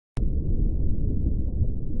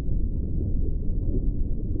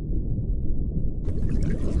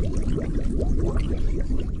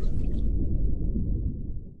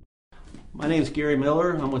My name is Gary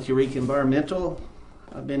Miller. I'm with Eureka Environmental.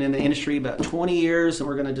 I've been in the industry about 20 years, and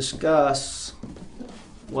we're going to discuss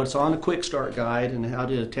what's on the Quick Start Guide and how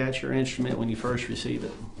to attach your instrument when you first receive it.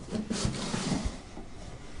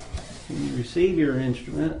 When you receive your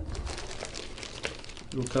instrument,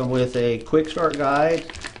 it will come with a Quick Start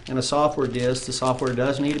Guide and a software disk. The software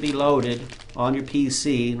does need to be loaded on your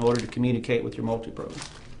PC in order to communicate with your Multiprobe.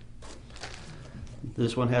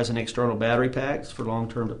 This one has an external battery pack for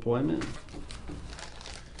long-term deployment.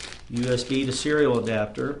 USB to serial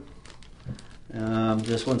adapter.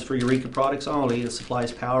 This one's for Eureka products only. It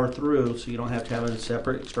supplies power through, so you don't have to have a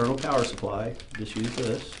separate external power supply. Just use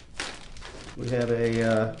this. We have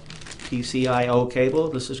a PCIO cable.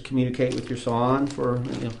 This is to communicate with your SON for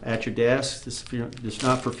at your desk. This is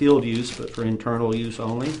not for field use, but for internal use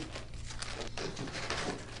only.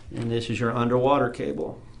 And this is your underwater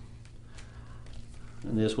cable.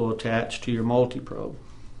 And this will attach to your Multiprobe.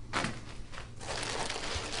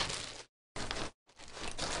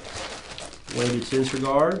 Weighted sensor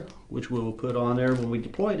guard, which we will put on there when we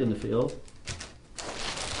deploy it in the field.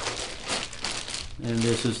 And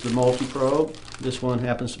this is the Multiprobe. This one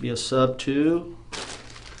happens to be a sub 2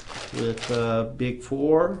 with big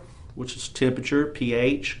 4, which is temperature,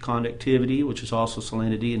 pH, conductivity, which is also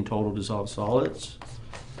salinity and total dissolved solids,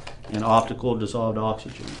 and optical dissolved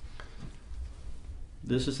oxygen.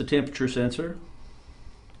 This is the temperature sensor.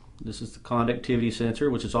 This is the conductivity sensor,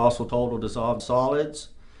 which is also total dissolved solids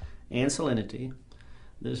and salinity.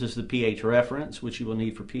 This is the pH reference, which you will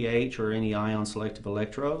need for pH or any ion selective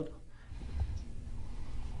electrode.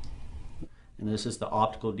 And this is the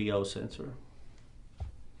optical DO sensor.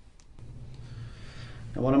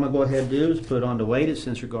 Now what I'm going to go ahead and do is put on the weighted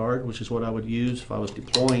sensor guard, which is what I would use if I was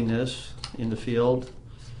deploying this in the field.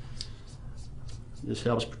 This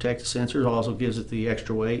helps protect the sensor. It also gives it the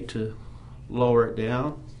extra weight to lower it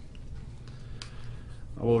down.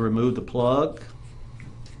 I will remove the plug.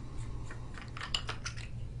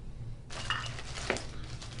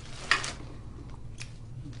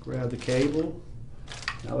 Grab the cable.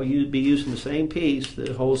 I will be using the same piece that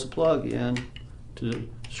holds the plug in to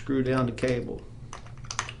screw down the cable.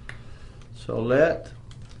 So let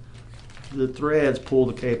the threads pull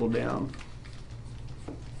the cable down.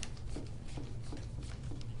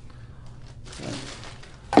 Okay.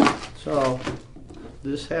 So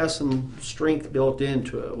this has some strength built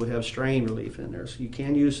into it. We have strain relief in there, so you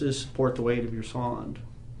can use this to support the weight of your sonde.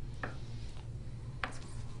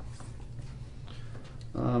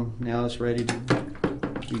 Now it's ready to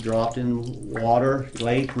be dropped in water,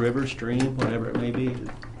 lake, river, stream, whatever it may be.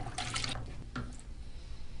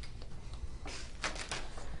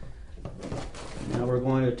 Now we're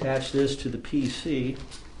going to attach this to the PC.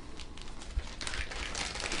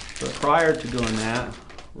 But prior to doing that,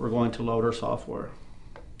 we're going to load our software.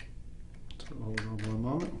 So hold on one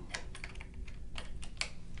moment.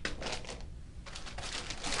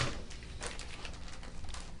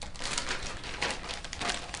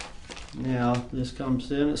 Now this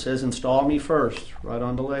comes in, it says install me first, right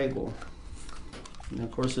on the label. And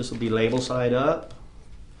of course this will be label side up.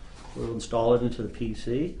 We'll install it into the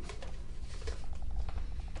PC.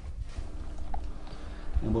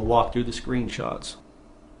 And we'll walk through the screenshots.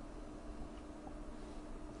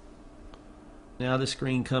 Now the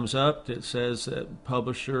screen comes up that says that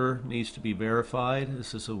publisher needs to be verified.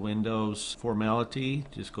 This is a Windows formality.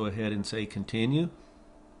 Just go ahead and say continue.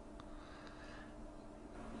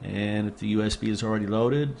 And if the USB is already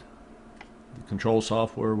loaded, the control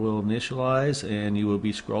software will initialize and you will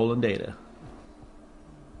be scrolling data.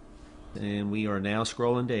 And we are now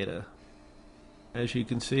scrolling data. As you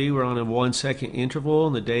can see, we're on a 1-second interval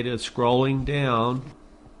and the data is scrolling down.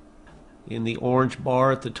 In the orange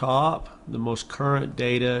bar at the top, the most current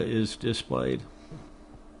data is displayed.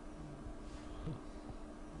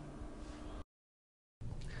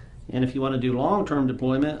 And if you want to do long-term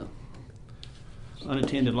deployment,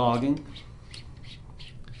 unattended logging,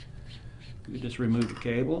 you just remove the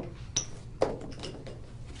cable,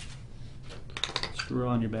 screw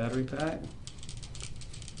on your battery pack,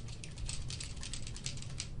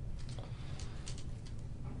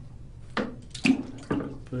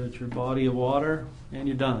 put your body of water, and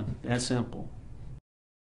you're done. That's simple.